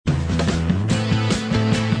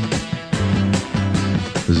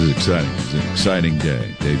exciting. It's an exciting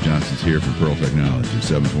day. Dave Johnson's here from Pearl Technology.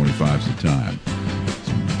 7:25 is the time.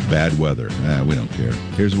 Some bad weather. We don't care.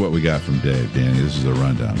 Here's what we got from Dave, Danny. This is a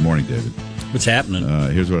rundown. Morning, David. What's happening?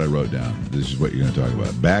 Here's what I wrote down. This is what you're going to talk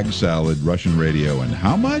about. Bag salad, Russian radio, and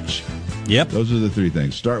how much? Yep. Those are the three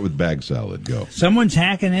things. Start with bag salad. Go. Someone's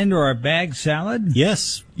hacking into our bag salad?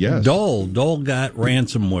 Yes. Yes. Dole got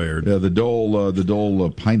ransomware. Yeah, the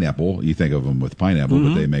Dole pineapple. You think of them with pineapple,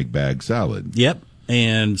 but they make bag salad. Yep.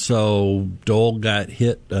 And so Dole got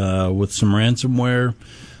hit with some ransomware.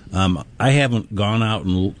 I haven't gone out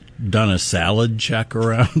and done a salad check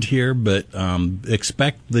around here, but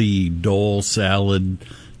expect the Dole salad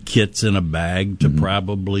kits in a bag to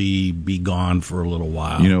probably be gone for a little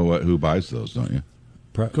while. You know what? Who buys those, don't you?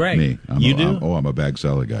 Greg. Me. I'm a bag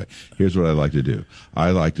salad guy. Here's what I like to do. I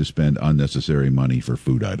like to spend unnecessary money for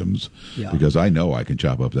food items because I know I can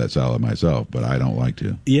chop up that salad myself, but I don't like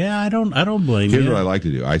to. Yeah, I don't blame you. Here's what I like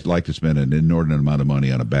to do. I like to spend an inordinate amount of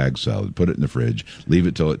money on a bag salad, put it in the fridge, leave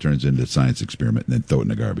it till it turns into a science experiment, and then throw it in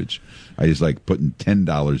the garbage. I just like putting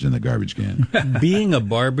 $10 in the garbage can. Being a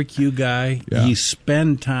barbecue guy, you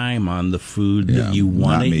spend time on the food that you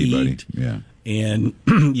want to eat. Buddy. Yeah. And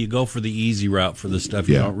you go for the easy route for the stuff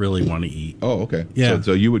you don't really want to eat. Oh, okay. Yeah.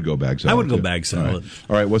 So you would go bag salad. I would go too. bag salad.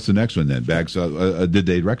 All right. What's the next one then? Bag salad. Did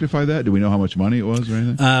they rectify that? Do we know how much money it was or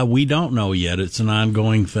anything? We don't know yet. It's an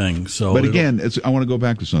ongoing thing. So, but again, I want to go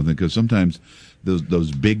back to something because sometimes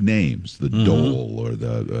those big names, the Dole or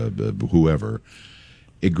the whoever,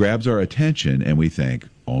 it grabs our attention and we think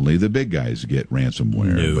only the big guys get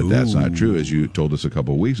ransomware. No. But that's not true. As you told us a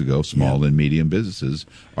couple of weeks ago, small and medium businesses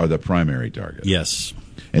are the primary target. Yes.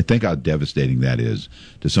 And think how devastating that is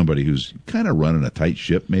to somebody who's kind of running a tight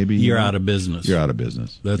ship, maybe. You're out of business. You're out of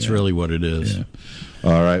business. That's really what it is. Yeah.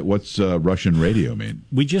 All right. What's Russian radio mean?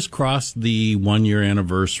 We just crossed the 1-year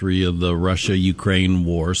anniversary of the Russia-Ukraine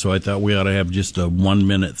war, so I thought we ought to have just a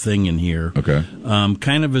 1-minute thing in here. Okay.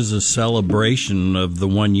 Kind of as a celebration of the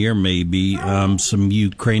 1 year, maybe, some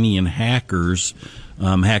Ukrainian hackers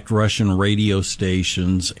hacked Russian radio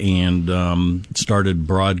stations and started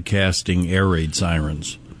broadcasting air raid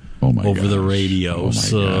sirens over the radio.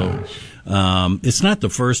 Gosh. It's not the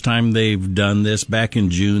first time they've done this. Back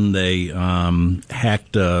in June, they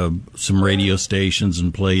hacked some radio stations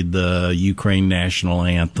and played the Ukraine national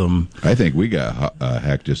anthem. I think we got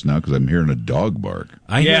hacked just now because I'm hearing a dog bark.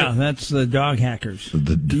 That's the dog hackers.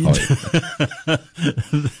 The dog.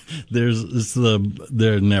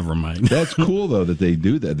 Never mind. That's cool though that they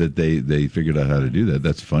do that. That they figured out how to do that.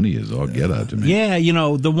 That's funny as all get out to me. Yeah,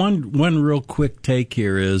 the one real quick take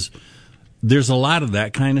here is. There's a lot of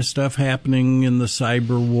that kind of stuff happening in the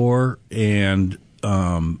cyber war, and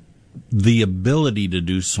the ability to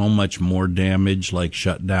do so much more damage, like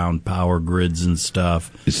shut down power grids and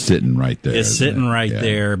stuff. It's sitting right there. It's sitting right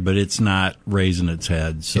there, but it's not raising its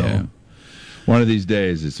head. So, one of these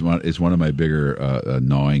days, it's one of my bigger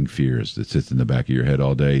gnawing fears that sits in the back of your head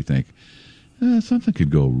all day. You think, something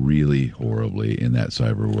could go really horribly in that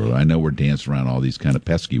cyber world. I know we're dancing around all these kind of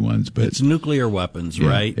pesky ones, but it's nuclear weapons,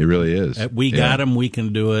 right? It really is. We got them. We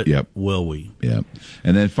can do it. Yep. Will we? Yep.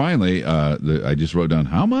 And then finally, I just wrote down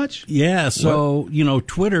how much? Yeah. So,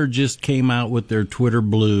 Twitter just came out with their Twitter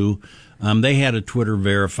Blue. They had a Twitter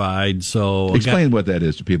verified. So explain what that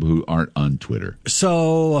is to people who aren't on Twitter.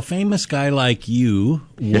 So a famous guy like you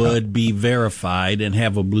would be verified and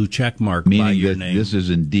have a blue check mark by your name. This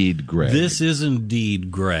is indeed Greg. This is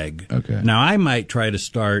indeed Greg. Okay. Now I might try to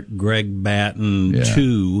start Greg Batten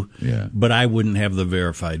 2, but I wouldn't have the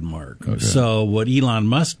verified mark. Okay. So what Elon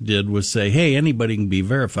Musk did was say, "Hey, anybody can be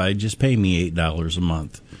verified. Just pay me $8 a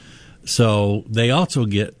month." So they also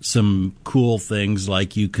get some cool things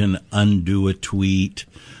like you can undo a tweet.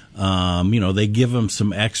 They give them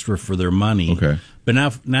some extra for their money. Okay. But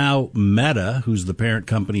now Meta, who's the parent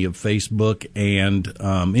company of Facebook and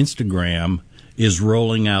Instagram, is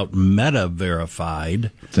rolling out Meta Verified.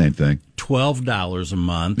 Same thing. $12 a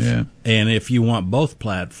month. Yeah. And if you want both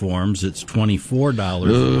platforms, it's $24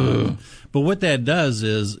 a month. But what that does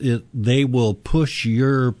is they will push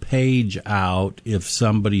your page out if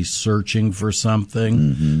somebody's searching for something.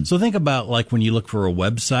 Mm-hmm. So think about like when you look for a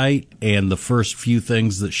website and the first few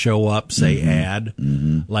things that show up say ad.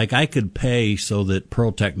 Mm-hmm. Like I could pay so that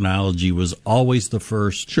Pearl Technology was always the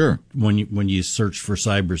first. Sure. When you search for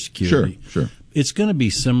cybersecurity. Sure. It's going to be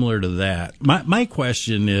similar to that. My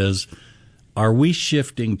question is, Are we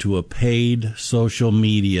shifting to a paid social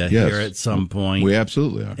media Yes. here at some point? We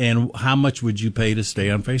absolutely are. And how much would you pay to stay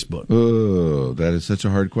on Facebook? Oh, that is such a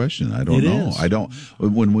hard question. I don't It know. is. I don't.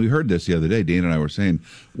 When we heard this the other day, Dan and I were saying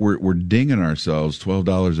we're dinging ourselves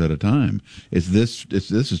 $12 at a time. This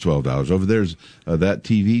is $12. Over there's that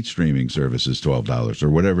TV streaming service is $12 or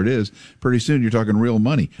whatever it is. Pretty soon you're talking real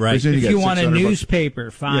money. Right. Pretty soon If got you want a $600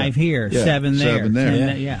 newspaper, 5 here, Yeah. 7 there. 7 there.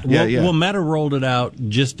 10 Yeah. there, yeah. Well, Meta rolled it out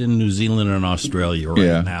just in New Zealand and Australia right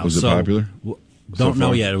Yeah. now. Was it popular? Don't So know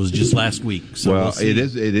far? yet. It was just last week. So Well, we'll see. it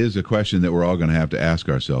is a question that we're all going to have to ask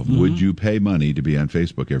ourselves. Would you pay money to be on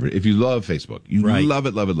Facebook if you love Facebook? You Right. love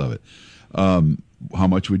it. How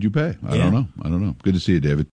much would you pay? I don't know. Good to see you, David.